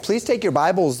Please take your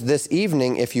Bibles this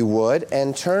evening, if you would,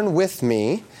 and turn with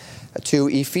me to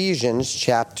Ephesians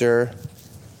chapter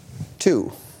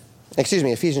 4.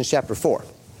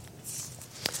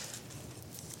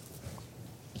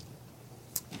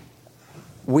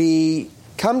 We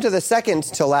come to the second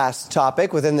to last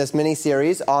topic within this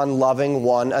mini-series on loving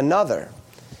one another,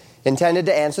 intended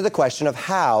to answer the question of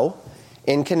how,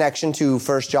 in connection to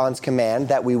 1 John's command,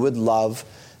 that we would love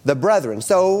the brethren.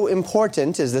 So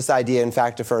important is this idea, in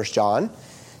fact, of 1 John,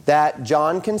 that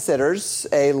John considers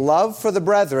a love for the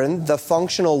brethren a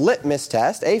functional litmus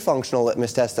test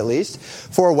at least,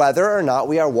 for whether or not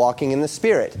we are walking in the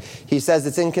Spirit. He says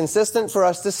it's inconsistent for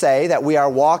us to say that we are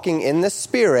walking in the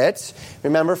Spirit.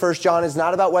 Remember, 1 John is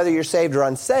not about whether you're saved or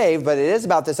unsaved, but it is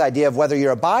about this idea of whether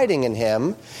you're abiding in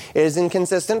Him. It is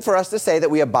inconsistent for us to say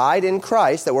that we abide in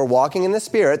Christ, that we're walking in the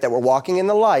Spirit, that we're walking in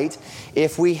the light,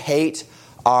 if we hate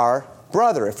our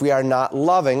brother, if we are not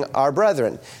loving our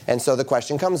brethren. And so the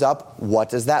question comes up, what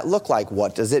does that look like?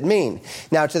 What does it mean?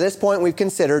 Now, to this point, we've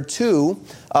considered two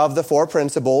of the four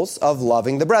principles of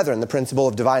loving the brethren. The principle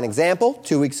of divine example,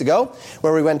 2 weeks ago,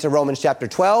 where we went to Romans chapter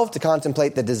 12 to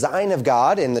contemplate the design of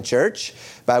God in the church,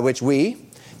 by which we,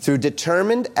 through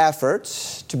determined effort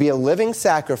to be a living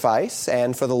sacrifice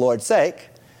and for the Lord's sake,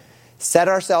 set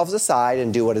ourselves aside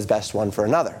and do what is best one for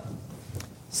another.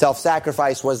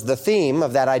 Self-sacrifice was the theme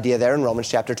of that idea there in Romans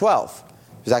chapter 12.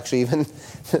 It was actually even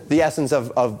the essence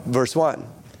of verse 1.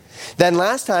 Then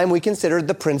last time we considered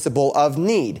the principle of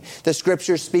need. The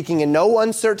Scriptures speaking in no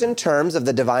uncertain terms of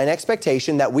the divine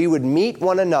expectation that we would meet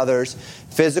one another's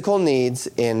physical needs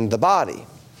in the body.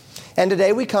 And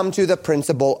today we come to the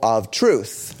principle of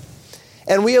truth.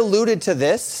 And we alluded to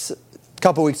this a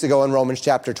couple weeks ago in Romans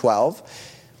chapter 12.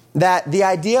 That the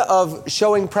idea of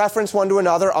showing preference one to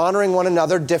another, honoring one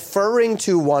another, deferring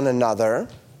to one another,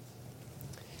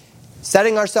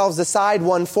 setting ourselves aside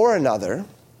one for another,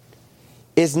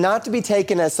 is not to be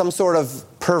taken as some sort of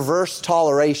perverse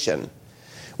toleration,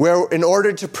 where in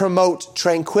order to promote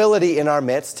tranquility in our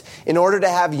midst, in order to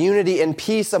have unity and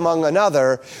peace among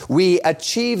another, we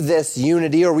achieve this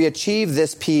unity or we achieve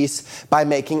this peace by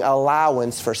making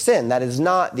allowance for sin. That is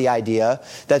not the idea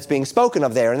that's being spoken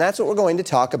of there, and that's what we're going to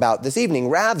talk about this evening.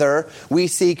 Rather, we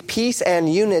seek peace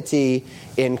and unity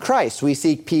in Christ. We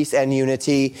seek peace and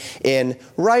unity in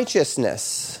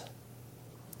righteousness,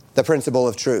 the principle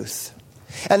of truth.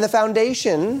 And the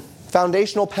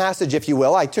foundational passage, if you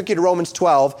will. I took you to Romans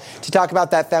 12 to talk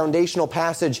about that foundational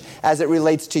passage as it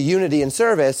relates to unity and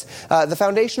service. The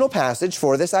foundational passage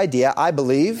for this idea, I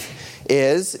believe,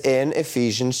 is in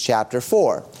Ephesians chapter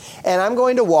 4. And I'm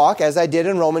going to walk, as I did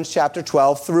in Romans chapter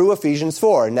 12, through Ephesians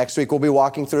 4. Next week we'll be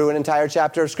walking through an entire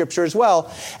chapter of Scripture as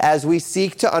well, as we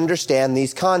seek to understand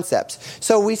these concepts.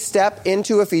 So we step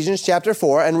into Ephesians chapter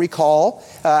 4 and recall,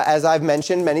 as I've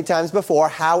mentioned many times before,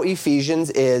 how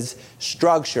Ephesians is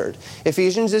structured.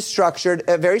 Ephesians is structured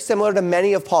very similar to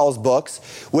many of Paul's books,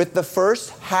 with the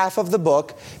first half of the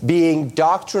book being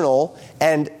doctrinal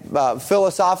and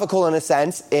philosophical in a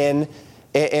sense in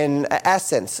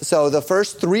essence. So the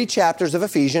first 3 chapters of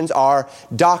Ephesians are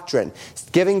doctrine,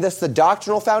 giving us the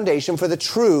doctrinal foundation for the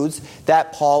truths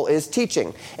that Paul is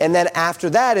teaching. And then after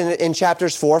that, in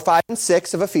chapters 4, 5, and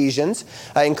 6 of Ephesians,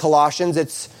 in Colossians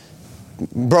it's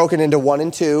broken into 1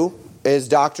 and 2 is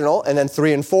doctrinal, and then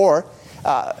 3 and 4.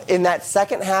 In that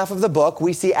second half of the book,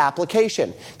 we see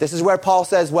application. This is where Paul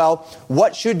says, well,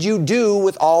 what should you do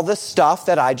with all the stuff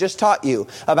that I just taught you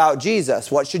about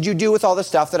Jesus? What should you do with all the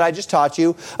stuff that I just taught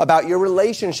you about your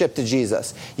relationship to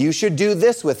Jesus? You should do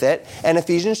this with it. And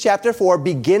Ephesians chapter 4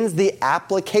 begins the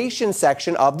application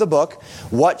section of the book.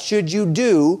 What should you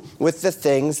do with the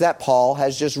things that Paul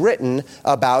has just written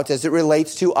about as it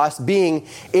relates to us being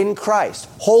in Christ,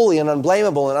 holy and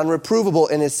unblameable and unreprovable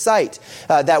in His sight,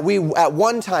 that we at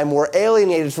one time were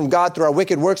alienated from God through our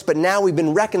wicked works, but now we've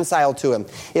been reconciled to Him.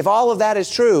 If all of that is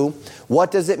true,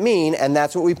 what does it mean? And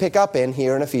that's what we pick up in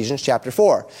here in Ephesians chapter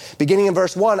 4. Beginning in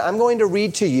verse 1, I'm going to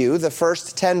read to you the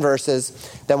first 10 verses,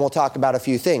 then we'll talk about a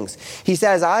few things. He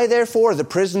says, I therefore, the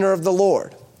prisoner of the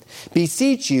Lord,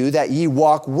 beseech you that ye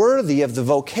walk worthy of the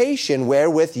vocation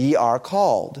wherewith ye are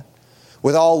called,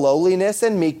 with all lowliness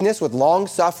and meekness, with long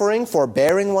suffering,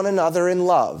 forbearing one another in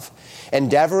love,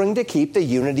 endeavoring to keep the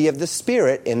unity of the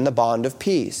Spirit in the bond of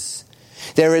peace.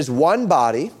 There is one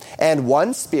body and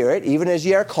one Spirit, even as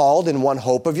ye are called in one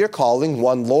hope of your calling,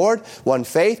 one Lord, one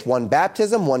faith, one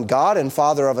baptism, one God and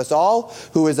Father of us all,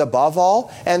 who is above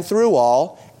all and through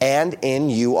all and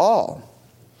in you all.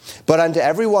 But unto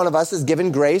every one of us is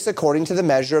given grace according to the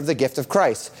measure of the gift of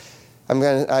Christ.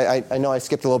 I know I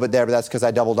skipped a little bit there, but that's because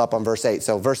I doubled up on verse 8.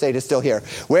 So verse 8 is still here.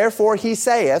 Wherefore he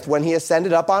saith, when he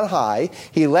ascended up on high,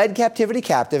 he led captivity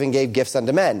captive and gave gifts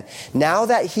unto men. Now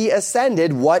that he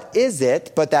ascended, what is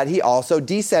it but that he also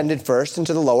descended first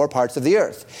into the lower parts of the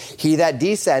earth? He that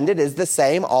descended is the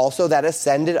same also that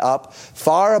ascended up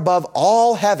far above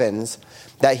all heavens,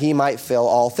 that he might fill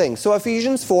all things. So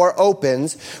Ephesians 4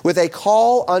 opens with a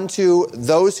call unto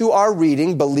those who are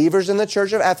reading, believers in the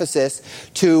church of Ephesus,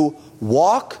 to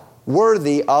walk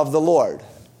worthy of the Lord.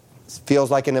 This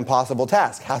feels like an impossible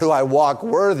task. How do I walk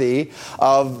worthy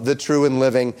of the true and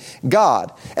living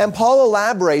God? And Paul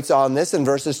elaborates on this in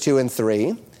verses 2 and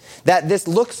 3, that this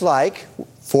looks like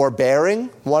forbearing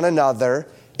one another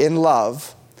in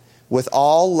love with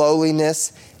all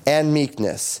lowliness and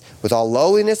meekness, with all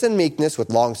lowliness and meekness, with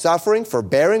long suffering,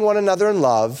 forbearing one another in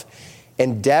love,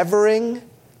 endeavoring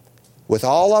with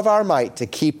all of our might to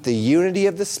keep the unity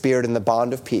of the Spirit in the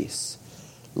bond of peace.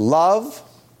 Love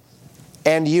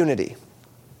and unity.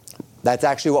 That's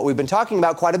actually what we've been talking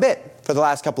about quite a bit for the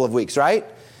last couple of weeks, right?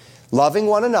 Loving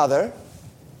one another,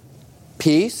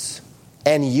 peace,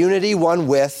 and unity one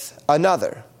with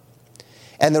another.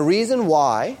 And the reason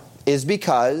why is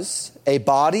because a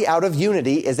body out of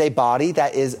unity is a body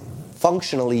that is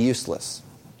functionally useless.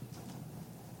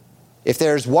 If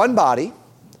there's one body,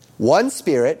 one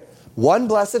Spirit, one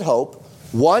blessed hope,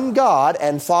 one God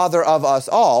and Father of us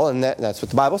all, and that's what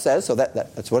the Bible says, so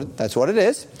that's what it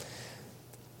is.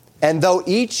 And though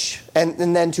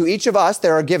and then to each of us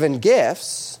there are given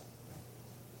gifts,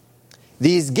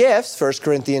 these gifts, 1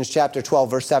 Corinthians chapter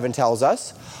 12, verse 7 tells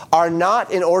us, are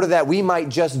not in order that we might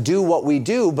just do what we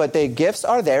do, but the gifts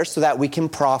are there so that we can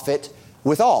profit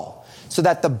withal, so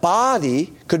that the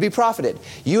body could be profited.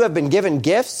 You have been given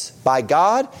gifts by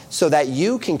God so that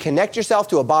you can connect yourself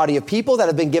to a body of people that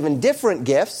have been given different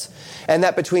gifts, and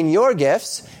that between your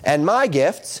gifts and my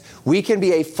gifts, we can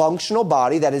be a functional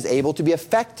body that is able to be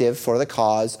effective for the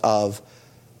cause of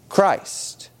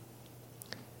Christ.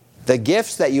 The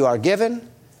gifts that you are given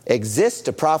exist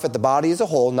to profit the body as a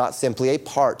whole, not simply a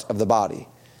part of the body.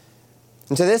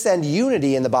 And to this end,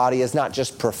 unity in the body is not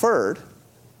just preferred.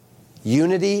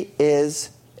 Unity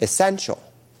is essential.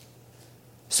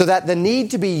 So that the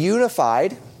need to be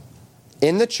unified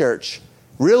in the church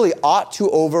really ought to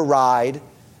override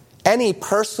any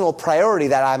personal priority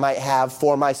that I might have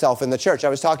for myself in the church. I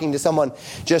was talking to someone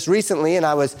just recently, and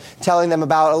I was telling them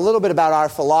a little bit about our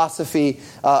philosophy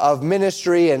of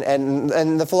ministry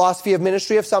and the philosophy of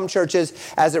ministry of some churches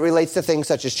as it relates to things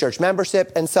such as church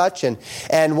membership and such.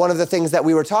 And one of the things that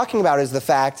we were talking about is the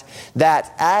fact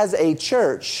that as a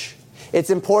church, it's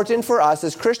important for us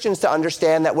as Christians to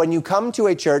understand that when you come to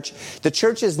a church, the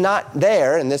church is not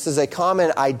there, and this is a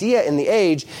common idea in the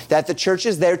age, that the church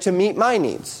is there to meet my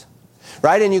needs.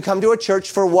 Right? And you come to a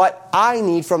church for what I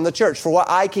need from the church, for what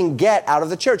I can get out of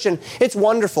the church. And it's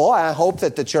wonderful. I hope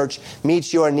that the church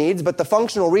meets your needs. But the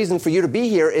functional reason for you to be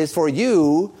here is for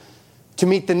you to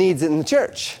meet the needs in the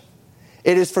church.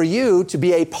 It is for you to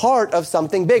be a part of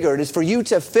something bigger. It is for you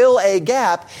to fill a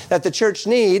gap that the church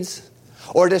needs,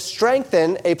 or to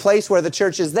strengthen a place where the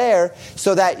church is there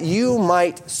so that you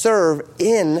might serve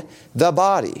in the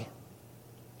body.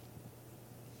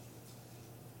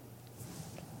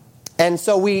 And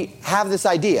so we have this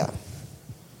idea.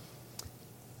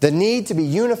 The need to be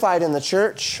unified in the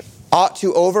church ought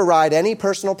to override any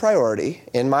personal priority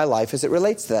in my life as it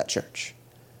relates to that church.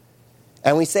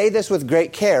 And we say this with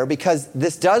great care because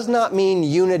this does not mean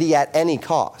unity at any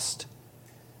cost.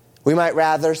 We might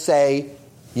rather say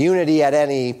unity at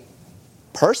any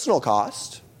personal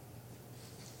cost.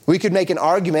 We could make an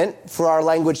argument for our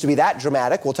language to be that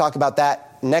dramatic. We'll talk about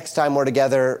that next time we're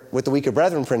together with the Weaker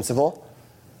Brethren principle.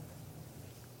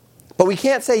 But we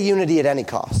can't say unity at any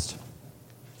cost.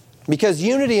 Because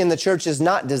unity in the church is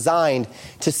not designed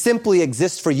to simply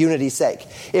exist for unity's sake.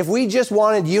 If we just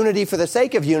wanted unity for the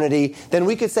sake of unity, then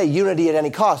we could say unity at any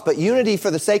cost. But unity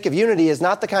for the sake of unity is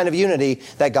not the kind of unity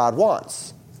that God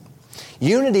wants.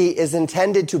 Unity is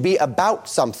intended to be about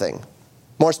something.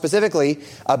 More specifically,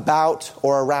 about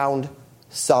or around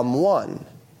someone.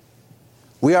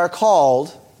 We are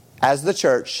called, as the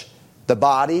church, the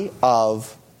body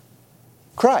of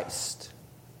Christ.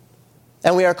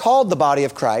 And we are called the body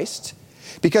of Christ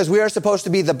because we are supposed to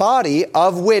be the body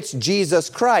of which Jesus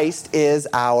Christ is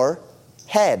our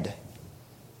head.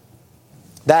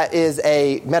 That is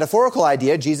a metaphorical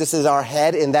idea. Jesus is our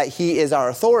head in that he is our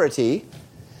authority.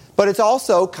 But it's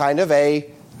also kind of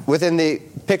within the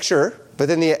picture,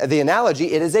 within the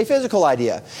analogy, it is a physical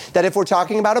idea. That if we're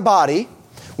talking about a body,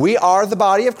 we are the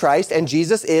body of Christ and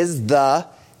Jesus is the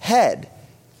head.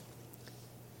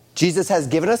 Jesus has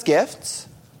given us gifts.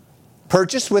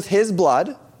 purchased with his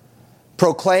blood,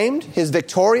 proclaimed his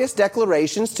victorious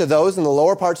declarations to those in the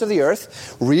lower parts of the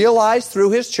earth, realized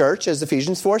through his church, as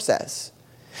Ephesians 4 says.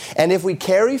 And if we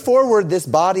carry forward this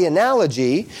body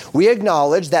analogy, we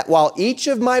acknowledge that while each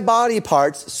of my body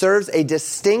parts serves a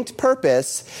distinct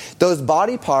purpose, those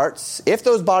body parts, if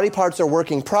those body parts are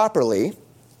working properly,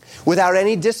 without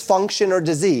any dysfunction or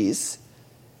disease,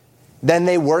 then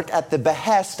they work at the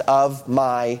behest of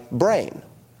my brain.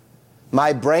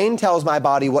 My brain tells my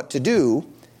body what to do,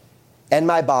 and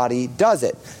my body does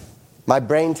it. My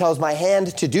brain tells my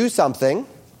hand to do something,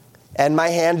 and my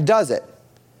hand does it.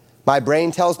 My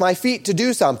brain tells my feet to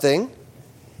do something,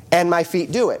 and my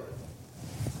feet do it.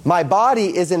 My body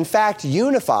is in fact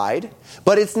unified,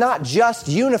 but it's not just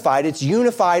unified, it's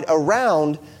unified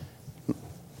around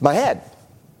my head,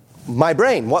 my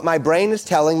brain, what my brain is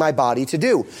telling my body to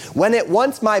do.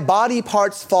 Once my body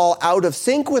parts fall out of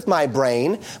sync with my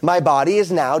brain, my body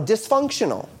is now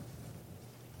dysfunctional.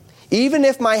 Even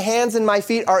if my hands and my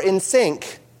feet are in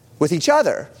sync with each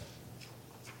other,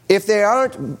 if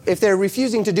they're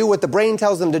refusing to do what the brain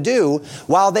tells them to do,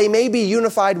 while they may be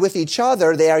unified with each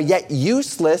other, they are yet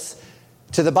useless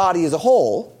to the body as a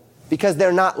whole because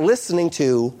they're not listening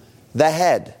to the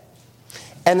head.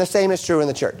 And the same is true in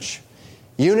the church.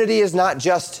 Unity is not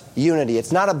just unity.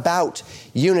 It's not about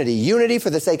unity. Unity for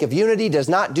the sake of unity does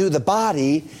not do the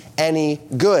body any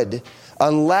good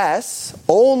unless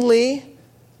only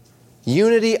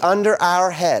unity under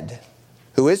our head,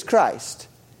 who is Christ,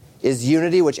 is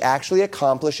unity which actually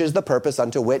accomplishes the purpose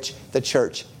unto which the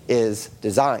church is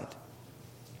designed.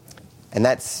 And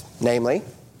that's, namely,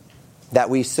 that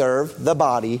we serve the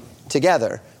body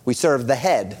together. We serve the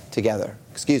head together.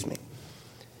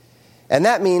 And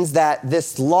that means that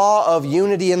this law of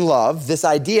unity and love, this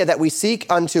idea that we seek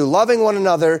unto loving one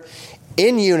another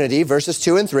in unity, verses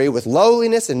 2 and 3, with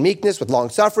lowliness and meekness, with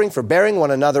long-suffering, forbearing one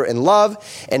another in love,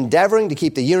 endeavoring to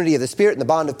keep the unity of the Spirit in the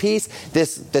bond of peace.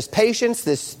 This patience,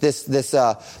 this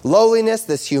lowliness,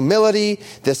 this humility,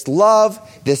 this love,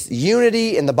 this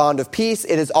unity in the bond of peace,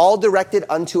 it is all directed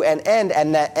unto an end,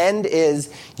 and that end is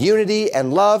unity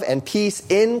and love and peace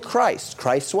in Christ,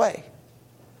 Christ's way,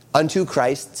 unto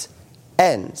Christ's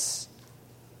ends.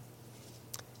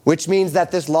 Which means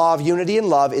that this law of unity and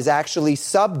love is actually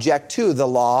subject to the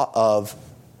law of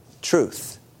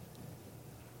truth.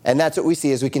 And that's what we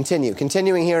see as we continue.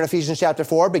 Continuing here in Ephesians chapter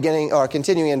 4,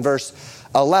 continuing in verse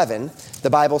 11,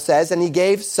 the Bible says, "And he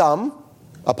gave some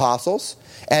apostles,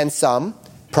 and some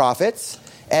prophets,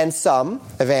 and some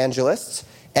evangelists,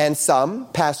 and some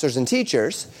pastors and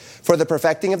teachers, for the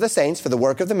perfecting of the saints, for the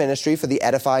work of the ministry, for the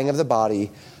edifying of the body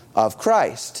of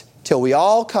Christ, till we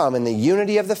all come in the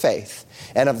unity of the faith,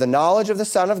 and of the knowledge of the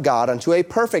Son of God, unto a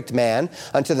perfect man,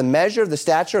 unto the measure of the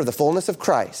stature of the fullness of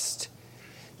Christ,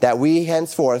 that we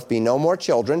henceforth be no more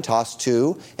children, tossed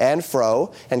to and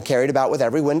fro, and carried about with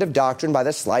every wind of doctrine by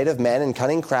the sleight of men and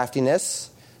cunning craftiness,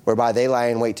 whereby they lie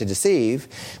in wait to deceive,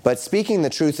 but speaking the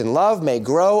truth in love may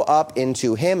grow up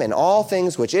into him in all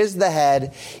things which is the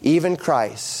head, even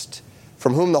Christ,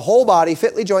 from whom the whole body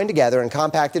fitly joined together and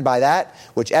compacted by that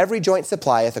which every joint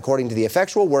supplieth, according to the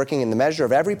effectual working in the measure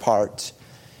of every part,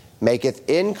 maketh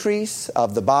increase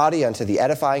of the body unto the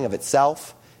edifying of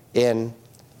itself in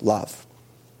love."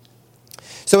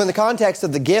 So in the context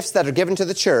of the gifts that are given to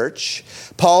the church,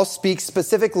 Paul speaks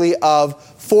specifically of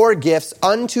 4 gifts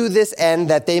unto this end,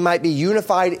 that they might be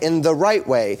unified in the right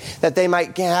way, that they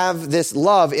might have this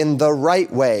love in the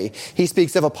right way. He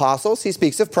speaks of apostles, he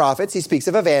speaks of prophets, he speaks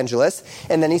of evangelists,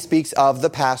 and then he speaks of the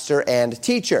pastor and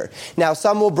teacher. Now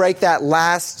some will break that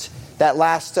last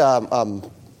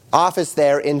office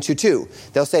there into 2.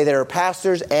 They'll say there are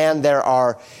pastors and there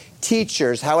are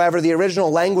teachers. However, the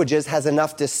original languages has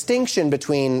enough distinction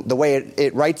between the way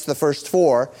it writes the first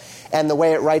 4 and the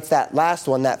way it writes that last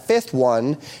one, that 5th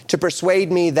one, to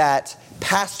persuade me that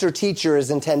pastor-teacher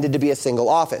is intended to be a single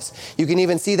office. You can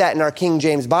even see that in our King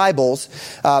James Bibles,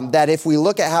 that if we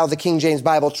look at how the King James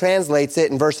Bible translates it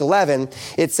in verse 11,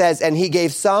 it says, "And he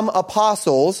gave some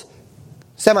apostles,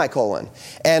 semicolon,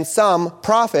 and some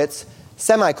prophets,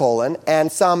 semicolon,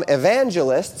 and some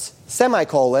evangelists,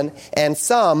 semicolon, and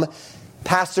some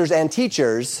pastors and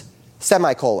teachers,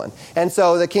 semicolon." And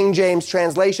so the King James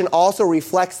translation also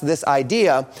reflects this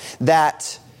idea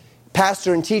that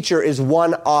pastor and teacher is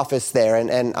one office there.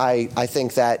 And I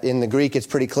think that in the Greek it's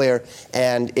pretty clear,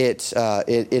 and it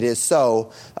is so,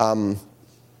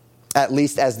 at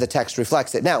least as the text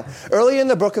reflects it. Now, early in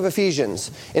the book of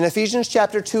Ephesians, in Ephesians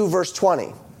chapter 2, verse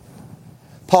 20,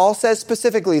 Paul says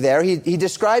specifically there, he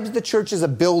describes the church as a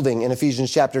building in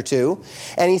Ephesians chapter 2,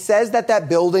 and he says that that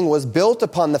building was built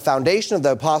upon the foundation of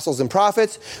the apostles and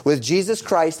prophets with Jesus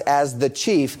Christ as the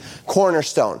chief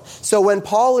cornerstone. So when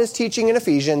Paul is teaching in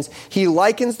Ephesians, he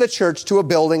likens the church to a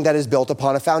building that is built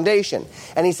upon a foundation.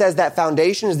 And he says that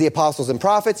foundation is the apostles and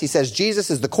prophets. He says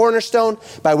Jesus is the cornerstone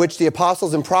by which the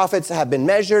apostles and prophets have been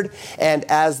measured. And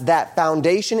as that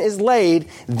foundation is laid,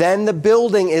 then the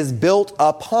building is built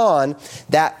upon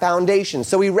that foundation.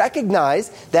 So we recognize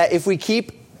that if we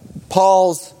keep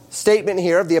Paul's statement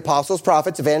here of the apostles,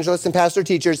 prophets, evangelists, and pastor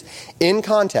teachers in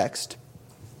context,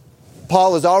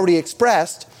 Paul has already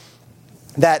expressed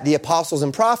that the apostles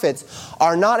and prophets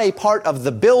are not a part of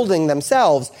the building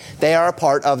themselves. They are a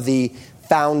part of the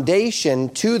foundation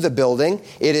to the building.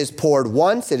 It is poured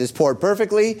once, it is poured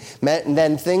perfectly, and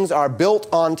then things are built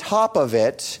on top of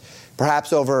it,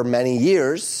 perhaps over many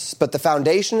years, but the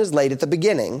foundation is laid at the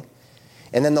beginning.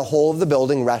 And then the whole of the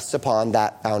building rests upon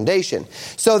that foundation.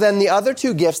 So then the other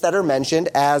two gifts that are mentioned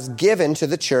as given to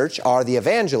the church are the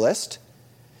evangelist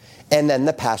and then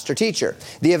the pastor-teacher.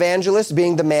 The evangelist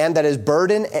being the man that is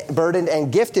burdened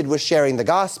and gifted with sharing the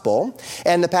gospel,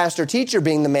 and the pastor-teacher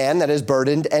being the man that is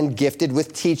burdened and gifted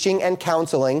with teaching and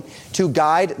counseling to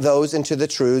guide those into the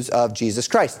truths of Jesus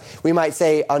Christ. We might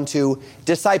say unto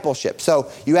discipleship.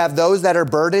 So you have those that are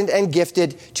burdened and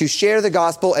gifted to share the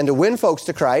gospel and to win folks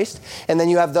to Christ, and then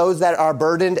you have those that are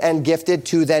burdened and gifted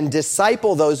to then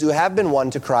disciple those who have been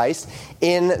won to Christ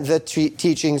in the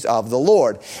teachings of the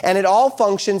Lord. And it all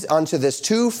functions unto this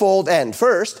twofold end.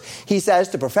 First, he says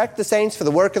to perfect the saints for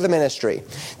the work of the ministry.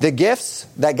 The gifts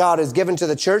that God has given to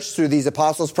the church through these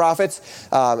apostles, prophets,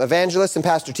 evangelists, and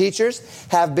pastor teachers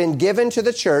have been given to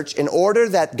the church in order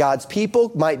that God's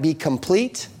people might be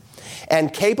complete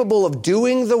and capable of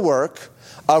doing the work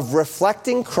of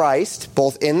reflecting Christ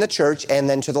both in the church and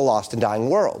then to the lost and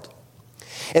dying world.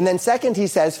 And then second, he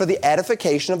says, for the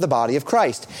edification of the body of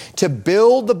Christ. To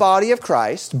build the body of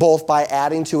Christ, both by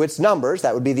adding to its numbers,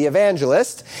 that would be the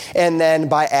evangelist, and then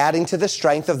by adding to the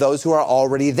strength of those who are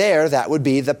already there, that would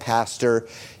be the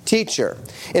pastor-teacher,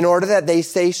 in order that they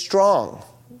stay strong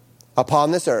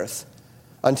upon this earth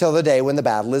until the day when the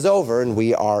battle is over and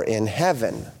we are in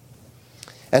heaven.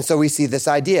 And so we see this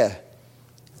idea.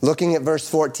 Looking at verse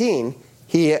 14,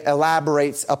 he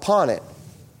elaborates upon it.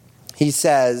 He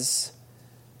says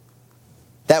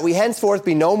that we henceforth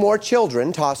be no more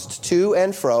children, tossed to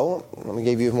and fro. Let me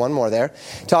give you one more there.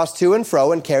 Tossed to and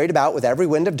fro and carried about with every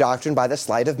wind of doctrine by the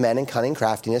sleight of men and cunning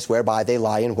craftiness, whereby they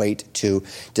lie in wait to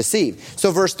deceive.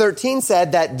 So verse 13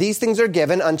 said that these things are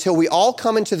given until we all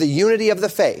come into the unity of the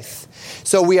faith.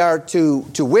 So we are to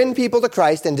win people to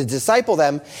Christ and to disciple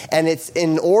them, and it's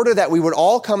in order that we would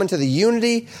all come into the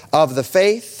unity of the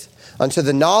faith, unto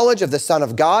the knowledge of the Son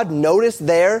of God. Notice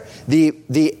there the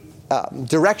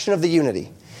direction of the unity.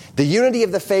 The unity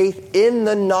of the faith in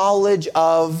the knowledge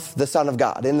of the Son of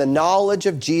God, in the knowledge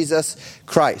of Jesus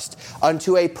Christ,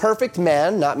 unto a perfect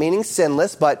man, not meaning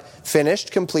sinless, but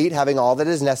finished, complete, having all that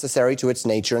is necessary to its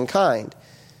nature and kind.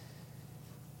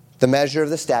 The measure of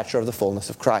the stature of the fullness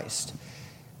of Christ.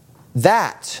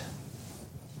 That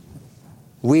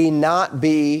we not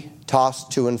be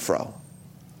tossed to and fro.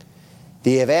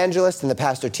 The evangelist and the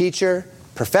pastor-teacher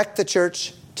perfect the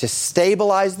church, to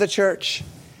stabilize the church,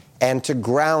 and to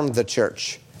ground the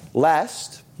church,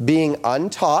 lest, being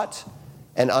untaught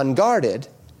and unguarded,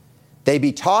 they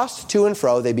be tossed to and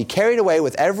fro, they be carried away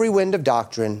with every wind of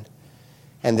doctrine,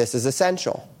 and this is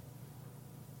essential.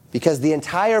 Because the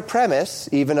entire premise,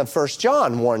 even of 1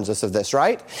 John, warns us of this,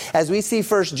 right? As we see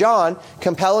 1 John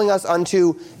compelling us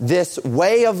unto this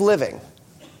way of living,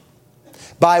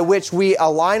 by which we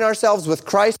align ourselves with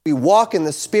Christ, we walk in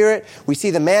the Spirit, we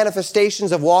see the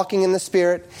manifestations of walking in the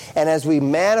Spirit, and as we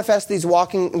manifest this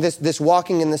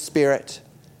walking in the Spirit,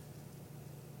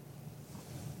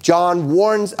 John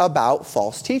warns about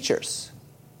false teachers.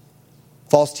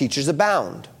 False teachers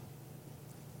abound.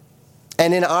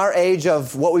 And in our age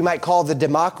of what we might call the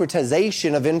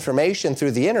democratization of information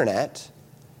through the internet,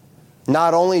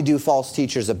 not only do false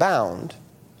teachers abound,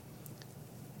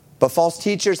 but false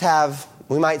teachers have,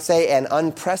 we might say, an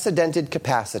unprecedented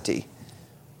capacity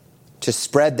to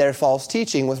spread their false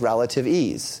teaching with relative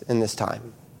ease in this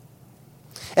time.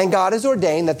 And God has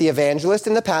ordained that the evangelist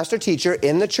and the pastor-teacher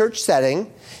in the church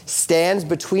setting stands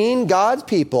between God's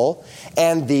people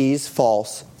and these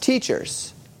false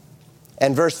teachers.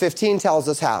 And verse 15 tells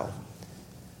us how.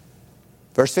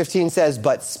 Verse 15 says,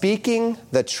 "But speaking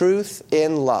the truth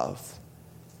in love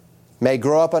may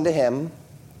grow up into him,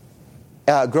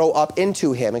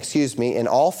 in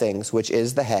all things, which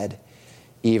is the head,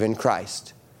 even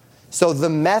Christ." So the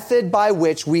method by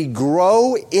which we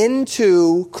grow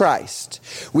into Christ,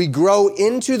 we grow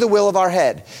into the will of our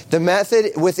head, the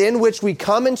method within which we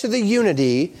come into the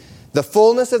unity, the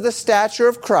fullness of the stature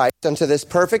of Christ unto this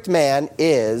perfect man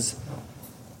is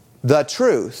the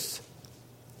truth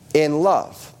in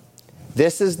love.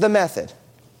 This is the method,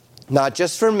 not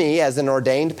just for me as an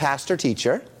ordained pastor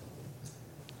teacher,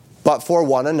 but for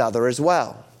one another as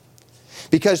well.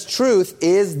 Because truth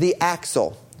is the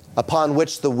axle upon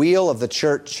which the wheel of the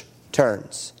church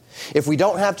turns. If we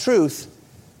don't have truth,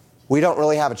 we don't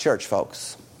really have a church,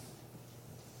 folks.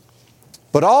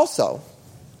 But also,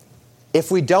 if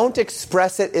we don't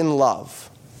express it in love,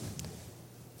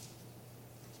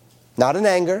 not in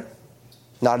anger,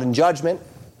 not in judgment,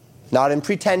 not in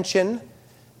pretension,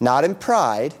 not in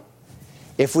pride,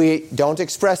 if we don't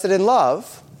express it in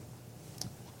love,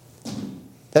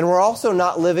 then we're also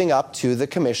not living up to the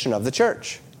commission of the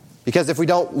church. Because if we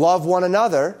don't love one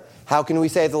another, how can we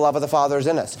say the love of the Father is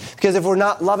in us? Because if we're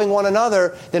not loving one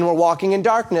another, then we're walking in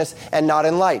darkness and not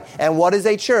in light. And what is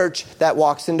a church that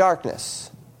walks in darkness?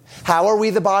 How are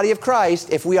we the body of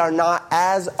Christ if we are not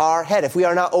as our head, if we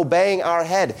are not obeying our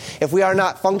head, if we are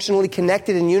not functionally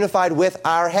connected and unified with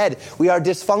our head? We are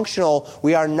dysfunctional.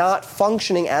 We are not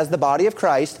functioning as the body of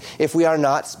Christ if we are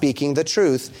not speaking the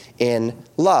truth in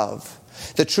love.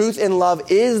 The truth in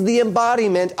love is the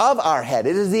embodiment of our head.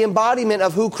 It is the embodiment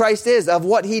of who Christ is, of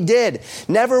what he did,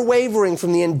 never wavering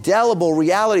from the indelible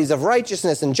realities of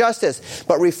righteousness and justice,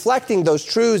 but reflecting those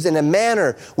truths in a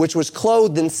manner which was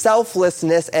clothed in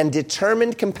selflessness and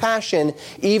determined compassion,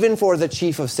 even for the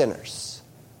chief of sinners.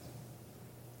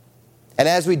 And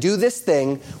as we do this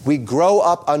thing, we grow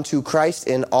up unto Christ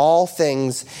in all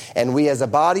things, and we as a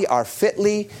body are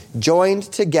fitly joined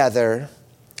together,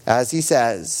 as he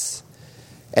says,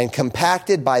 and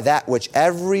compacted by that which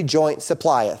every joint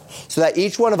supplieth, so that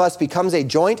each one of us becomes a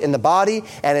joint in the body,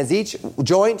 and as each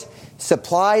joint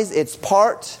supplies its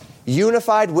part,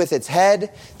 unified with its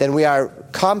head, then we are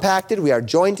compacted, we are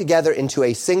joined together into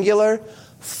a singular,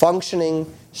 functioning,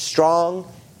 strong,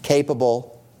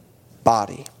 capable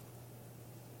body.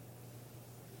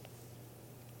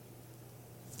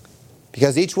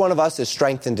 Because each one of us is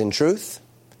strengthened in truth,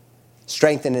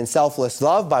 strengthened in selfless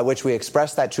love by which we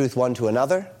express that truth one to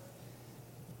another,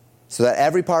 so that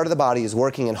every part of the body is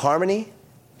working in harmony,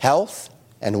 health,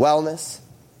 and wellness.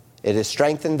 It is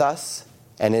strengthened thus,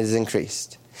 and it is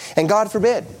increased. And God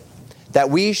forbid that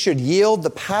we should yield the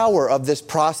power of this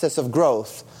process of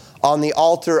growth on the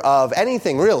altar of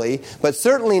anything really, but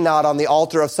certainly not on the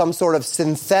altar of some sort of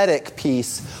synthetic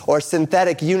peace or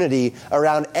synthetic unity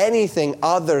around anything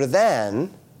other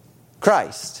than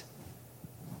Christ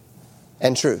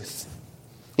and truth.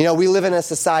 You know, we live in a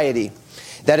society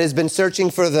that has been searching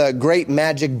for the great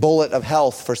magic bullet of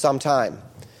health for some time.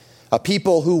 A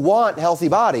people who want healthy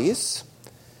bodies,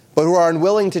 but who are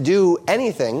unwilling to do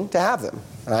anything to have them,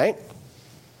 right?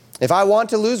 If I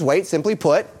want to lose weight, simply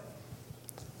put,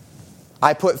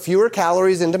 I put fewer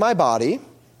calories into my body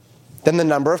than the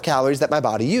number of calories that my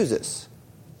body uses.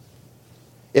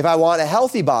 If I want a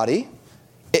healthy body,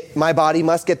 my body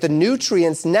must get the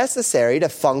nutrients necessary to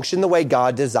function the way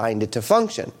God designed it to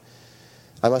function.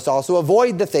 I must also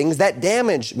avoid the things that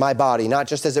damage my body, not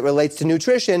just as it relates to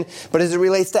nutrition, but as it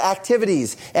relates to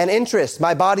activities and interests.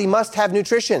 My body must have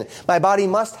nutrition. My body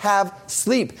must have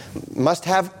sleep, must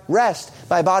have rest.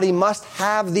 My body must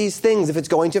have these things if it's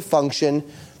going to function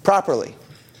properly.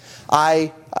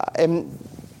 I am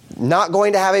not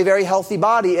going to have a very healthy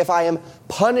body if I am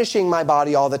punishing my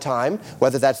body all the time,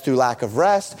 whether that's through lack of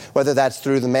rest, whether that's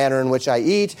through the manner in which I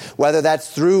eat, whether that's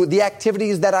through the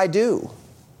activities that I do.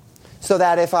 So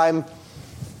that if I'm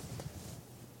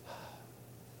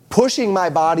pushing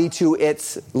my body to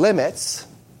its limits,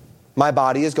 my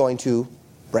body is going to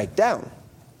break down.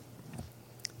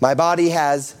 My body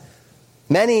has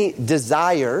many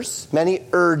desires, many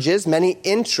urges, many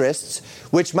interests,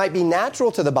 which might be natural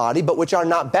to the body, but which are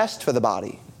not best for the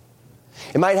body.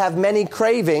 It might have many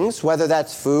cravings, whether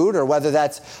that's food or whether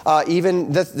that's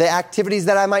even the activities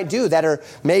that I might do that are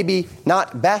maybe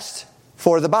not best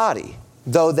for the body,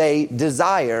 though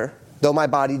my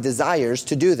body desires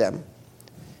to do them.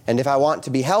 And if I want to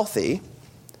be healthy,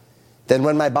 then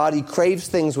when my body craves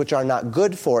things which are not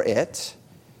good for it,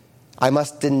 I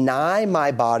must deny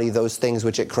my body those things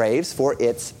which it craves for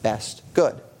its best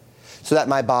good, so that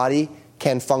my body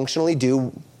can functionally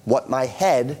do what my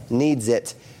head needs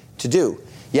it to do.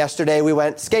 Yesterday we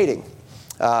went skating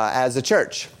as a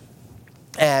church.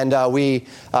 And we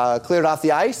cleared off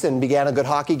the ice and began a good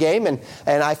hockey game. And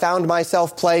I found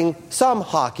myself playing some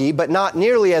hockey, but not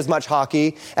nearly as much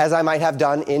hockey as I might have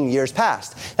done in years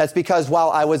past. That's because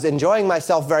while I was enjoying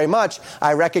myself very much,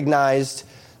 I recognized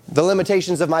the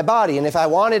limitations of my body. And if I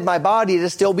wanted my body to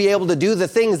still be able to do the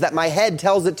things that my head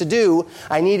tells it to do,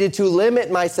 I needed to limit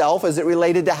myself as it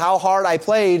related to how hard I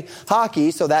played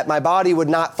hockey so that my body would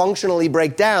not functionally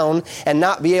break down and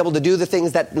not be able to do the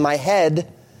things that my head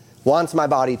wants my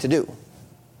body to do.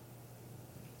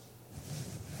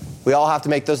 We all have to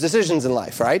make those decisions in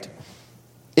life, right?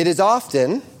 It is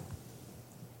often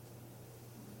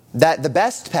that the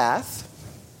best path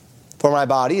for my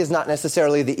body is not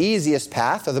necessarily the easiest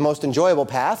path or the most enjoyable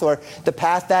path or the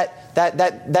path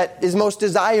that is most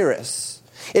desirous.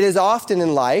 It is often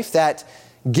in life that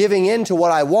giving in to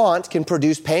what I want can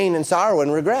produce pain and sorrow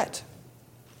and regret.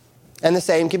 And the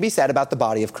same can be said about the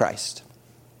body of Christ.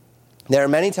 There are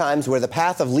many times where the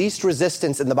path of least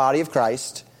resistance in the body of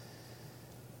Christ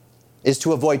is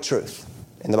to avoid truth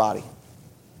in the body.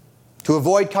 To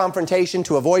avoid confrontation,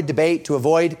 to avoid debate, to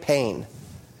avoid pain.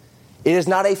 It is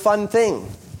not a fun thing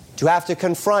to have to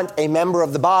confront a member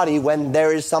of the body when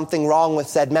there is something wrong with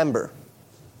said member.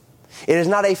 It is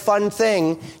not a fun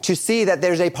thing to see that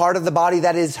there's a part of the body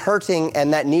that is hurting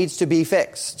and that needs to be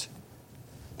fixed,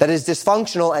 that is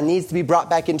dysfunctional and needs to be brought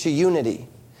back into unity.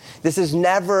 This is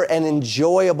never an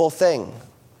enjoyable thing.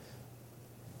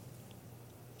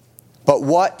 But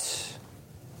what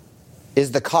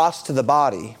is the cost to the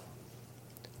body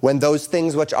when those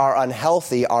things which are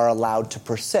unhealthy are allowed to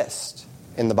persist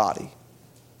in the body?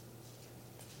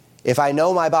 If I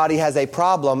know my body has a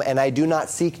problem and I do not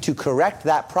seek to correct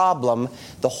that problem,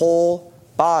 the whole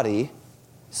body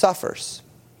suffers.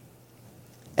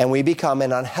 And we become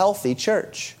an unhealthy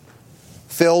church,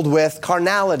 filled with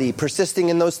carnality, persisting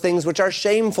in those things which are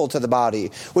shameful to the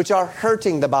body, which are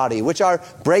hurting the body, which are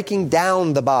breaking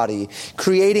down the body,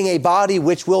 creating a body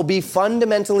which will be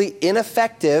fundamentally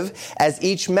ineffective as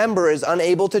each member is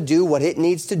unable to do what it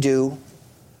needs to do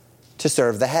to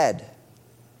serve the head.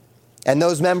 And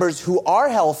those members who are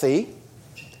healthy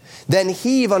then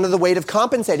heave under the weight of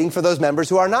compensating for those members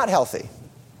who are not healthy.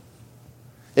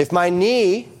 If my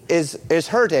knee is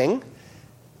hurting,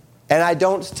 and I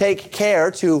don't take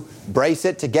care to brace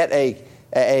it to get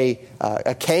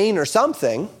a cane or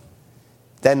something,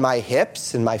 then my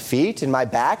hips and my feet and my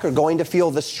back are going to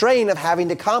feel the strain of having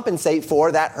to compensate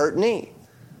for that hurt knee.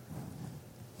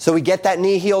 So we get that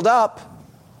knee healed up,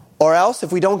 or else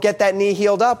if we don't get that knee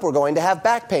healed up, we're going to have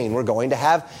back pain, we're going to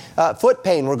have foot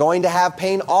pain, we're going to have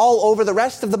pain all over the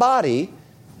rest of the body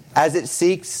as it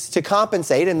seeks to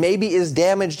compensate and maybe is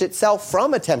damaged itself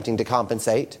from attempting to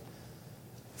compensate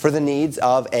for the needs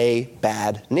of a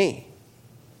bad knee.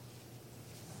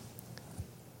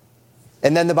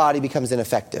 And then the body becomes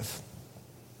ineffective.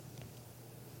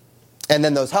 And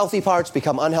then those healthy parts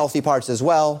become unhealthy parts as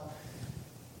well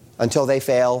until they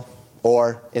fail,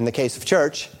 or in the case of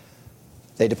church,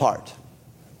 they depart.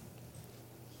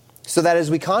 So that as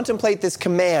we contemplate this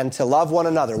command to love one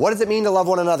another, what does it mean to love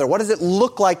one another? What does it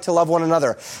look like to love one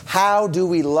another? How do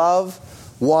we love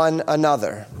one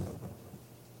another?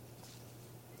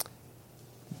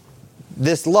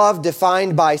 This love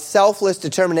defined by selfless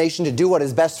determination to do what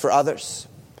is best for others.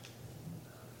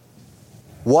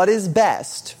 What is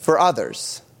best for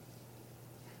others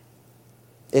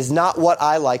is not what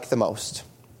I like the most,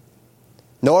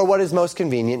 nor what is most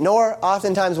convenient, nor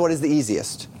oftentimes what is the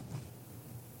easiest,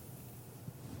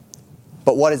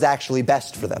 but what is actually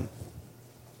best for them.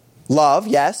 Love,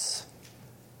 yes,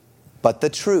 but the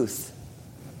truth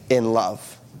in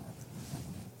love.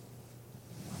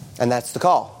 And that's the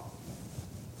call.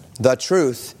 The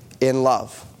truth in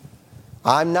love.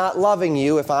 I'm not loving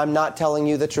you if I'm not telling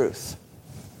you the truth.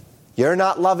 You're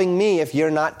not loving me if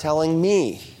you're not telling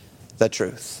me the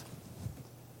truth.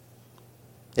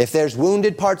 If there's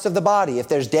wounded parts of the body, if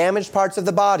there's damaged parts of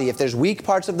the body, if there's weak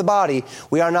parts of the body,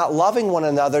 we are not loving one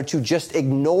another to just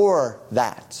ignore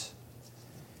that.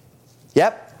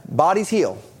 Yep, bodies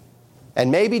heal.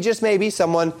 And maybe, just maybe,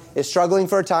 someone is struggling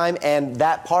for a time and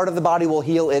that part of the body will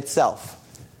heal itself.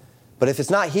 But if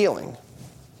it's not healing,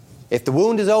 if the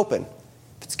wound is open,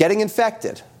 if it's getting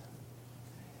infected,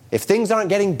 if things aren't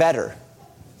getting better,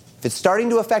 if it's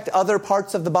starting to affect other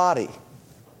parts of the body,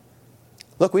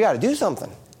 look, we got to do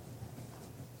something.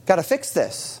 Got to fix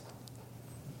this.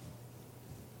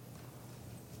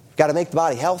 Got to make the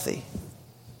body healthy.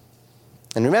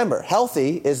 And remember,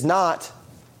 healthy is not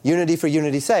unity for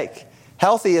unity's sake.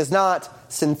 Healthy is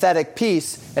not synthetic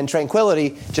peace and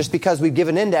tranquility just because we've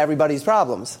given in to everybody's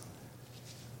problems.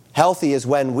 Healthy is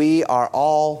when we are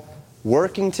all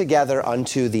working together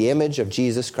unto the image of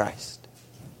Jesus Christ.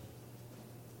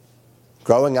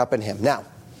 Growing up in him. Now,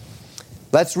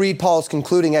 let's read Paul's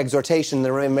concluding exhortation in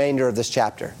the remainder of this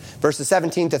chapter. Verses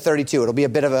 17 to 32. It'll be a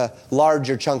bit of a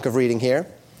larger chunk of reading here.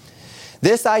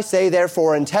 This I say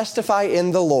therefore and testify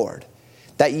in the Lord,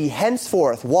 that ye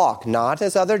henceforth walk not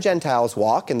as other Gentiles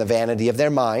walk in the vanity of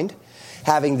their mind,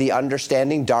 having the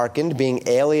understanding darkened, being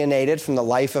alienated from the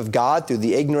life of God through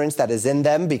the ignorance that is in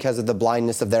them because of the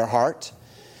blindness of their heart.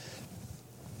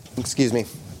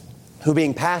 Who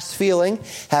being past feeling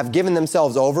have given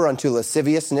themselves over unto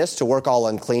lasciviousness to work all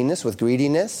uncleanness with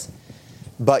greediness.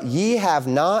 But ye have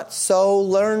not so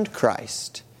learned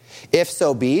Christ. If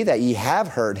so be that ye have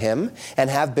heard him, and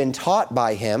have been taught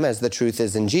by him, as the truth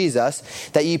is in Jesus,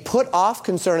 that ye put off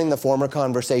concerning the former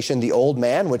conversation the old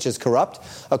man, which is corrupt,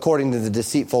 according to the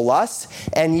deceitful lusts,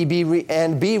 and ye be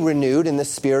renewed in the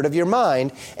spirit of your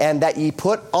mind, and that ye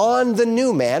put on the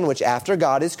new man, which after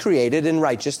God is created in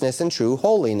righteousness and true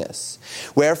holiness.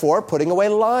 Wherefore, putting away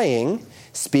lying,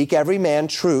 speak every man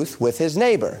truth with his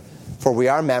neighbor, for we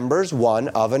are members one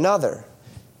of another.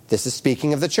 This is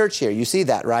speaking of the church here. You see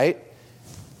that, right?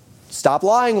 Stop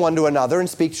lying one to another and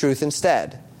speak truth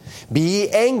instead. Be ye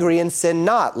angry and sin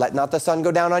not. Let not the sun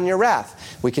go down on your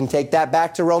wrath. We can take that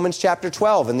back to Romans chapter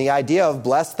 12 and the idea of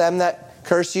bless them that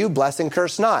curse you, bless and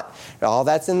curse not. All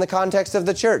that's in the context of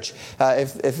the church.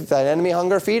 If an enemy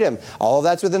hunger, feed him. All of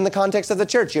that's within the context of the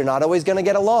church. You're not always going to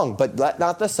get along, but let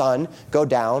not the sun go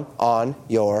down on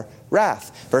your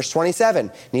wrath. Verse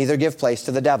 27, neither give place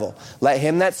to the devil. Let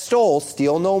him that stole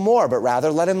steal no more, but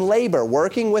rather let him labor,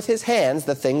 working with his hands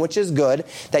the thing which is good,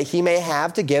 that he may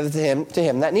have to give to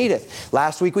him that needeth.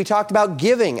 Last week we talked about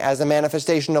giving as a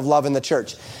manifestation of love in the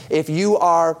church. If you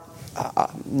are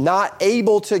not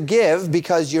able to give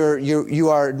because you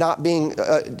are not being,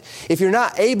 if you're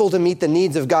not able to meet the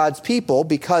needs of God's people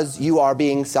because you are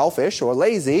being selfish or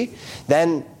lazy,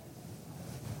 then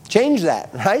change that,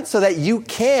 right? So that you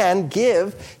can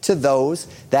give to those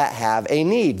that have a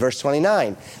need. Verse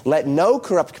 29, let no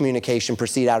corrupt communication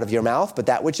proceed out of your mouth, but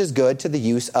that which is good to the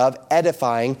use of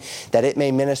edifying, that it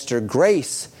may minister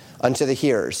grace unto the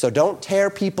hearers. So don't tear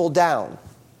people down.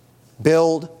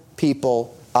 Build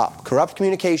people up. Corrupt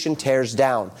communication tears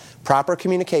down. Proper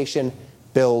communication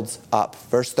builds up.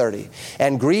 Verse 30.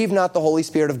 And grieve not the Holy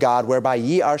Spirit of God, whereby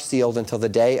ye are sealed until the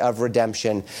day of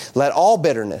redemption. Let all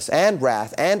bitterness and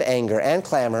wrath and anger and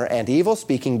clamor and evil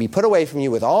speaking be put away from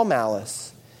you with all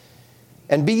malice.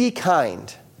 And be ye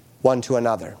kind one to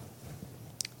another,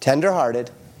 tender-hearted,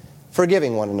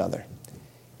 forgiving one another,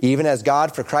 even as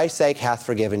God for Christ's sake hath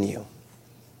forgiven you.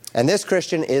 And this,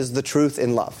 Christian, is the truth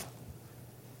in love.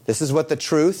 This is what the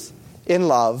truth in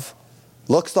love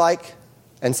looks like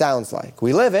and sounds like.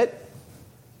 We live it.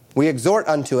 We exhort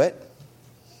unto it,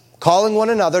 calling one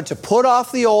another to put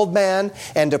off the old man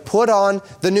and to put on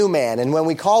the new man. And when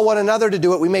we call one another to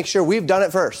do it, we make sure we've done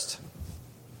it first.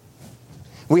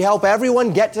 We help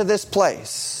everyone get to this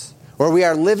place where we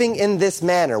are living in this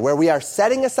manner, where we are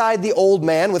setting aside the old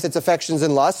man with its affections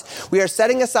and lusts. We are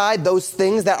setting aside those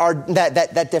things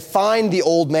that define the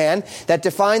old man, that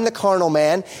define the carnal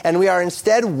man, and we are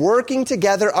instead working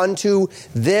together unto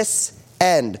this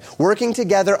end, working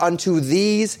together unto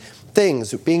these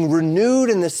things, being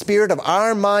renewed in the spirit of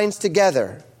our minds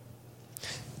together.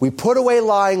 We put away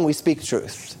lying, we speak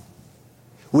truth.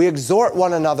 We exhort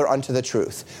one another unto the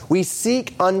truth. We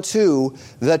seek unto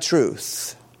the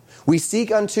truth. We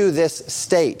seek unto this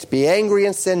state, be angry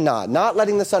and sin not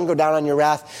letting the sun go down on your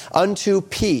wrath, unto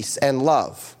peace and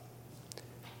love.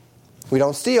 We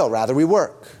don't steal, rather we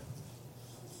work.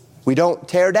 We don't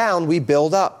tear down, we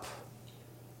build up.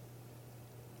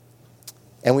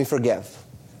 And we forgive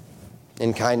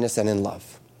in kindness and in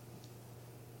love.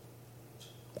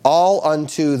 All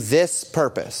unto this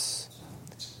purpose,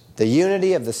 the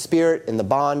unity of the Spirit in the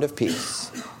bond of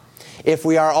peace. If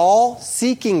we are all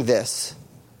seeking this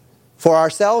for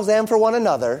ourselves and for one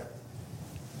another,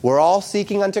 we're all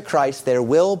seeking unto Christ, there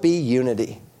will be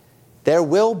unity. There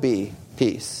will be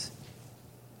peace.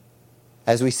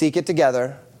 As we seek it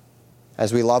together,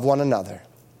 as we love one another.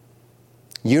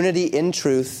 Unity in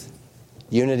truth,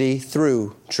 unity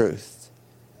through truth.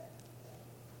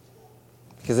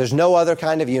 Because there's no other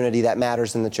kind of unity that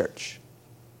matters in the church.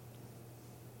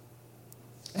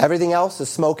 Everything else is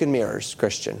smoke and mirrors,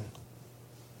 Christian.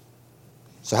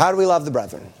 So how do we love the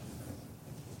brethren?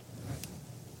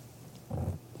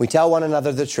 We tell one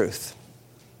another the truth.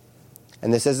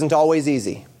 And this isn't always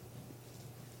easy.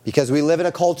 Because we live in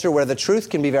a culture where the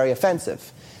truth can be very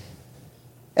offensive.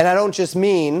 And I don't just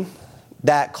mean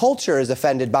that culture is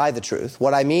offended by the truth.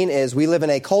 What I mean is we live in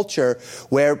a culture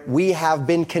where we have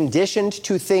been conditioned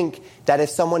to think that if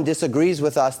someone disagrees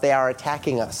with us, they are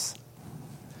attacking us.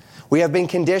 We have been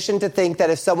conditioned to think that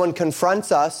if someone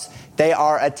confronts us, they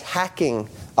are attacking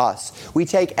us. We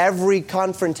take every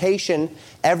confrontation,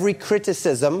 every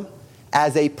criticism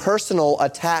as a personal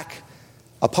attack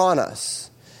upon us.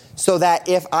 So that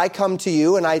if I come to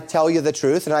you and I tell you the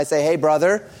truth and I say, hey,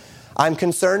 brother, I'm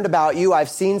concerned about you. I've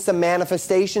seen some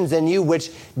manifestations in you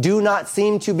which do not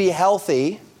seem to be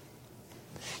healthy.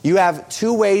 You have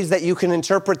two ways that you can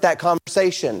interpret that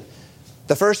conversation.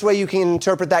 The first way you can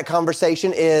interpret that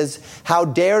conversation is, how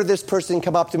dare this person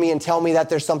come up to me and tell me that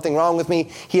there's something wrong with me?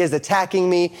 He is attacking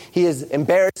me. He is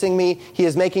embarrassing me. He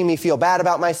is making me feel bad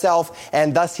about myself,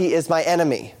 and thus he is my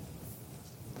enemy.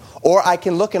 Or I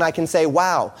can look and I can say,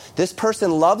 wow, this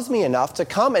person loves me enough to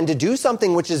come and to do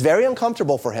something which is very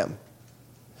uncomfortable for him.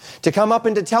 To come up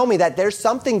and to tell me that there's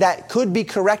something that could be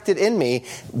corrected in me.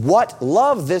 What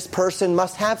love this person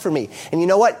must have for me. And you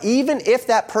know what? Even if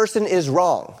that person is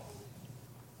wrong,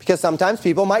 because sometimes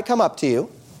people might come up to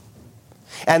you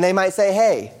and they might say,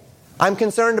 hey, I'm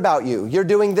concerned about you. You're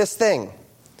doing this thing.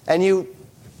 And you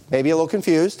may be a little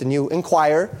confused and you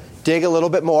inquire, dig a little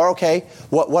bit more. Okay,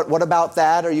 what about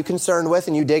that are you concerned with?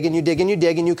 And you dig and you dig and you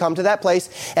dig and you come to that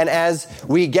place. And as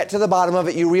we get to the bottom of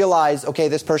it, you realize, okay,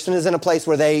 this person is in a place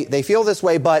where they feel this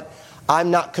way, but I'm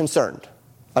not concerned.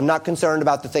 I'm not concerned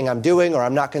about the thing I'm doing, or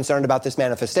I'm not concerned about this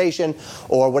manifestation,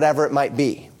 or whatever it might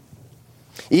be.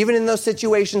 Even in those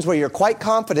situations where you're quite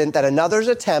confident that another's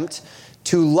attempt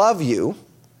to love you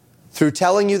through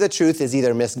telling you the truth is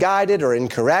either misguided or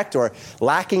incorrect or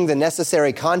lacking the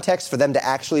necessary context for them to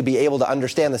actually be able to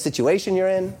understand the situation you're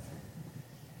in,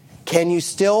 can you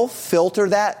still filter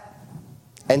that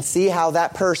and see how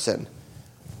that person,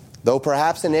 though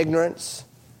perhaps in ignorance,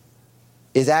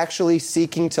 is actually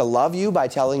seeking to love you by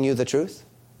telling you the truth?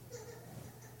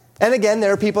 And again,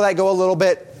 there are people that go a little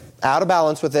bit out of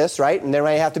balance with this, right? And there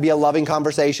may have to be a loving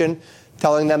conversation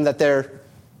telling them that they're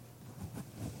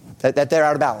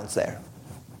out of balance there.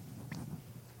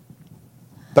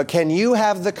 But can you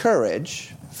have the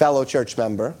courage, fellow church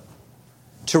member,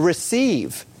 to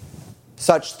receive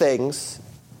such things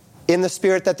in the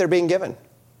spirit that they're being given?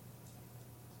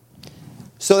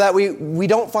 So that we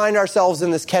don't find ourselves in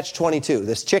this catch-22,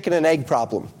 this chicken and egg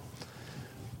problem,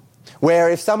 where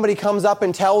if somebody comes up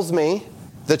and tells me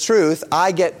the truth,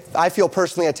 I feel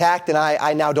personally attacked and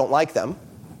I now don't like them.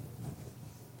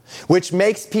 Which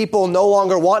makes people no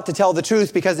longer want to tell the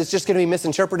truth because it's just going to be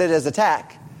misinterpreted as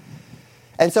attack.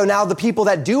 And so now the people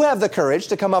that do have the courage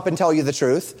to come up and tell you the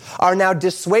truth are now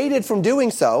dissuaded from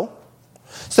doing so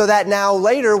that now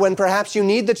later when perhaps you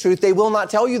need the truth, they will not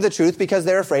tell you the truth because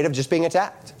they're afraid of just being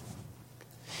attacked.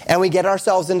 And we get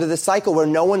ourselves into this cycle where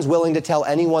no one's willing to tell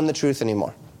anyone the truth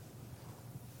anymore.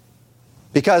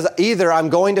 Because either I'm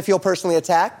going to feel personally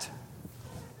attacked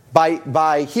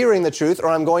by hearing the truth, or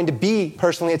I'm going to be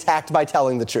personally attacked by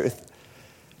telling the truth.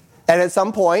 And at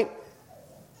some point,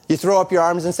 you throw up your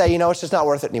arms and say, it's just not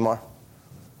worth it anymore.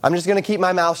 I'm just going to keep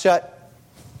my mouth shut.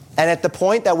 And at the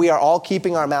point that we are all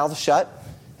keeping our mouths shut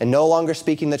and no longer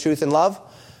speaking the truth in love,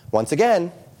 once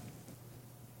again,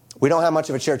 we don't have much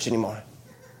of a church anymore.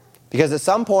 Because at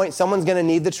some point, someone's going to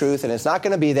need the truth, and it's not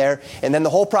going to be there, and then the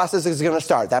whole process is going to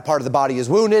start. That part of the body is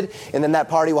wounded, and then that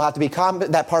part of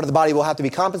the body will have to be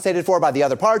compensated for by the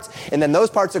other parts, and then those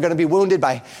parts are going to be wounded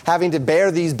by having to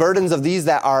bear these burdens of these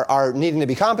that are needing to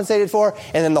be compensated for,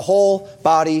 and then the whole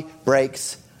body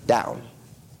breaks down.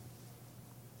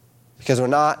 Because we're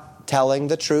not telling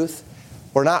the truth,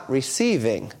 we're not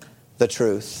receiving the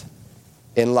truth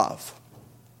in love.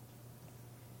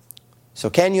 So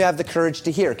can you have the courage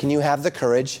to hear? Can you have the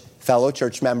courage, fellow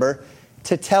church member,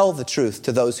 to tell the truth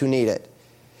to those who need it?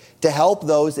 To help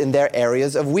those in their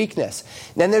areas of weakness.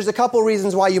 Then there's a couple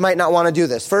reasons why you might not want to do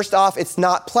this. First off, it's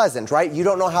not pleasant, right? You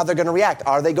don't know how they're going to react.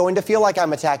 Are they going to feel like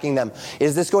I'm attacking them?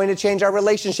 Is this going to change our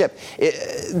relationship?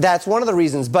 That's one of the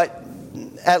reasons. But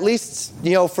at least,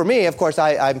 for me, of course,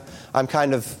 I'm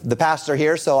kind of the pastor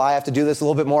here, so I have to do this a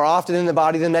little bit more often in the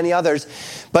body than many others.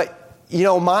 But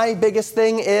my biggest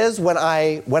thing is when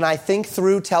I think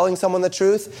through telling someone the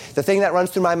truth, the thing that runs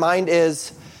through my mind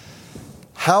is,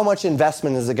 how much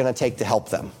investment is it going to take to help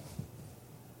them?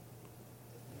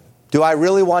 Do I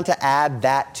really want to add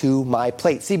that to my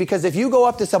plate? See, because if you go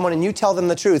up to someone and you tell them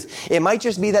the truth, it might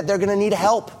just be that they're going to need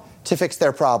help to fix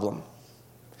their problem.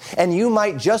 And you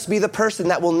might just be the person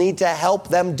that will need to help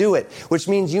them do it, which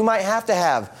means you might have to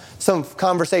have some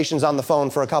conversations on the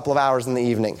phone for a couple of hours in the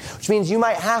evening, which means you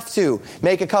might have to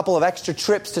make a couple of extra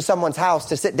trips to someone's house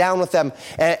to sit down with them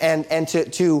and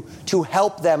to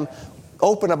help them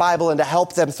open a Bible and to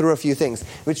help them through a few things,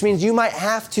 which means you might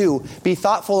have to be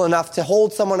thoughtful enough to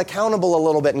hold someone accountable a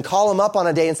little bit and call them up on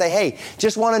a day and say, hey,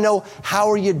 just want to know, how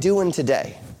are you doing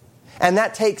today? And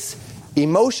that takes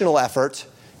emotional effort,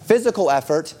 physical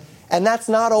effort, and that's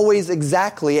not always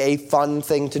exactly a fun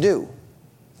thing to do.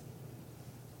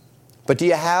 But do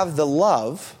you have the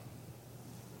love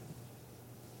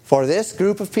for this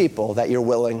group of people that you're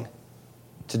willing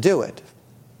to do it?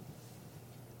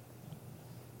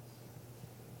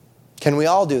 Can we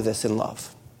all do this in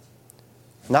love?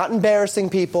 Not embarrassing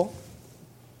people,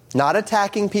 not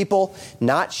attacking people,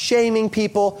 not shaming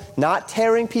people, not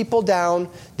tearing people down.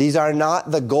 These are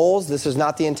not the goals. This is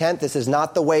not the intent. This is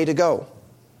not the way to go.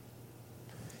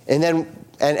 And then,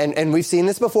 and we've seen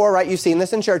this before, right? You've seen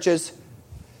this in churches.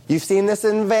 You've seen this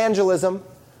in evangelism,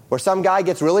 where some guy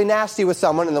gets really nasty with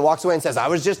someone and then walks away and says, I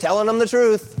was just telling them the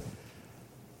truth.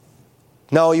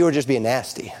 No, you were just being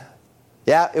nasty.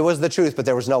 Yeah, it was the truth, but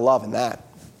there was no love in that.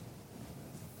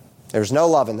 There's no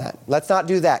love in that. Let's not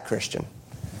do that, Christian.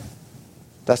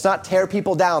 Let's not tear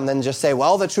people down, then just say,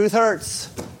 well, the truth hurts.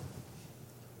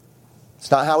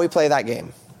 It's not how we play that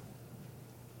game.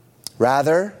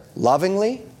 Rather,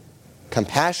 lovingly,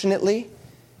 compassionately,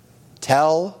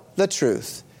 tell the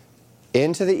truth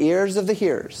into the ears of the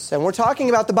hearers. And we're talking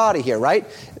about the body here, right?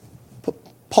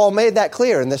 Paul made that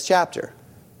clear in this chapter.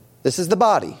 This is the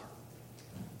body.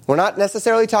 We're not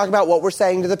necessarily talking about what we're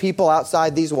saying to the people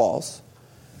outside these walls.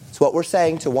 It's what we're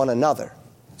saying to one another.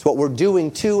 It's what we're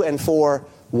doing to and for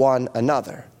one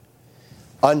another.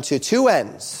 Unto two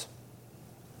ends: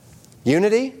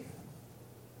 unity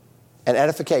and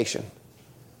edification.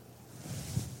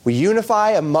 We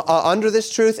unify under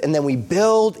this truth, and then we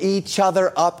build each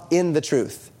other up in the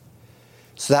truth,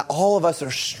 so that all of us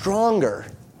are stronger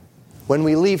when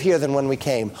we leave here than when we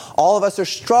came. All of us are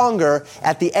stronger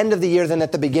at the end of the year than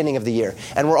at the beginning of the year.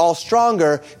 And we're all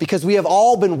stronger because we have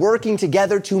all been working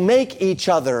together to make each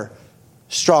other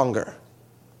stronger.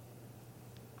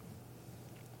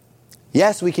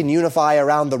 Yes, we can unify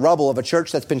around the rubble of a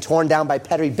church that's been torn down by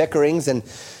petty bickerings and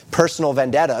personal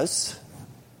vendettas,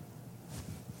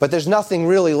 but there's nothing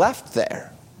really left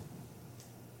there.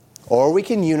 Or we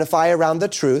can unify around the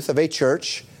truth of a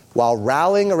church while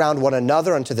rallying around one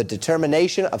another unto the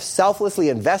determination of selflessly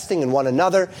investing in one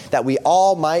another, that we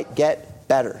all might get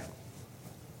better.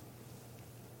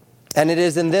 And it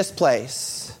is in this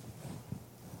place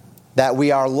that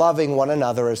we are loving one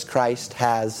another as Christ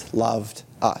has loved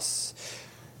us.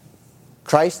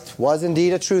 Christ was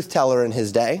indeed a truth teller in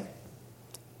his day.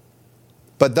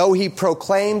 But though he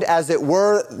proclaimed, as it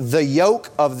were, the yoke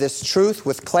of this truth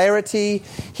with clarity,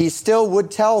 he still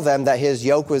would tell them that his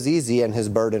yoke was easy and his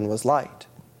burden was light.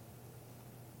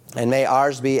 And may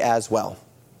ours be as well.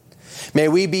 May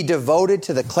we be devoted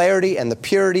to the clarity and the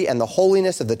purity and the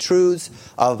holiness of the truths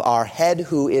of our head,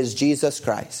 who is Jesus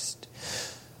Christ.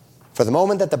 For the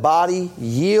moment that the body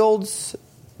yields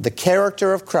the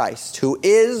character of Christ, who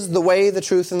is the way, the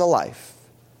truth, and the life,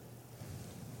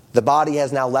 the body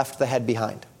has now left the head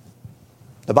behind.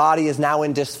 The body is now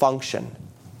in dysfunction.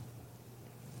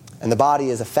 And the body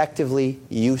is effectively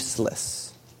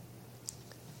useless.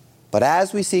 But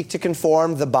as we seek to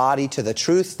conform the body to the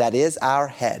truth that is our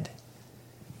head,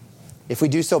 if we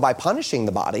do so by punishing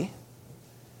the body,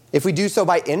 if we do so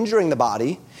by injuring the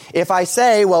body, if I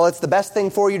say, well, it's the best thing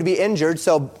for you to be injured,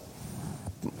 so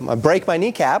I break my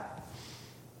kneecap,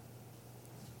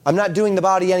 I'm not doing the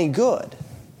body any good.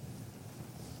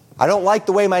 I don't like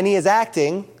the way my knee is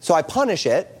acting, so I punish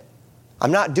it.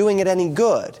 I'm not doing it any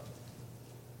good.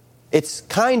 It's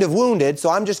kind of wounded,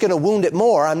 so I'm just going to wound it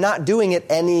more. I'm not doing it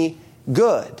any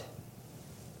good.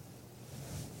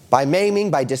 By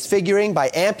maiming, by disfiguring, by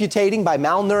amputating, by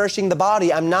malnourishing the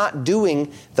body, I'm not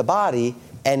doing the body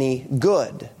any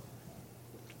good.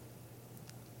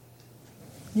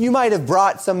 You might have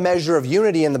brought some measure of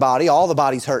unity in the body. All the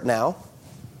body's hurt now.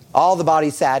 All the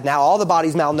body's sad now. All the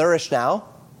body's malnourished now.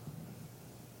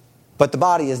 But the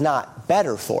body is not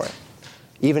better for it,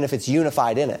 even if it's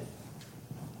unified in it.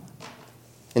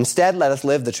 Instead, let us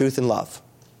live the truth in love,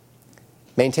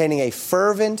 maintaining a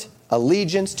fervent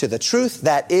allegiance to the truth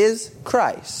that is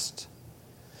Christ,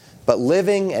 but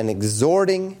living and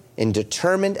exhorting in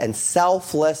determined and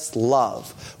selfless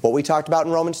love. What we talked about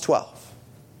in Romans 12.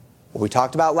 What we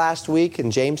talked about last week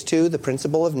in James 2, the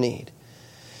principle of need.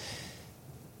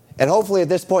 And hopefully at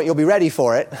this point you'll be ready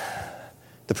for it.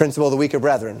 The principle of the weaker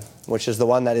brethren, which is the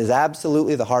one that is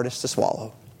absolutely the hardest to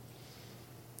swallow.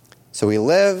 So we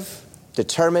live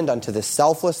determined unto this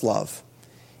selfless love,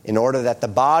 in order that the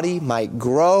body might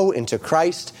grow into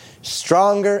Christ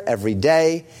stronger every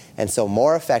day, and so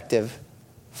more effective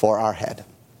for our head.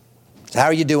 So how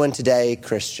are you doing today,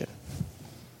 Christian?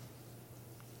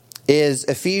 Is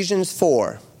Ephesians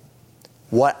 4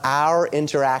 what our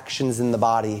interactions in the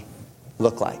body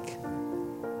look like?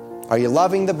 Are you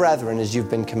loving the brethren as you've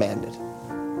been commanded?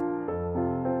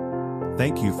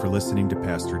 Thank you for listening to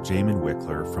Pastor Jamin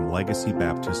Wickler from Legacy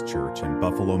Baptist Church in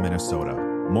Buffalo, Minnesota.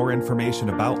 More information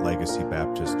about Legacy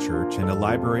Baptist Church and a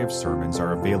library of sermons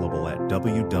are available at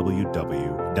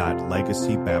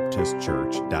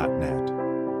www.legacybaptistchurch.net.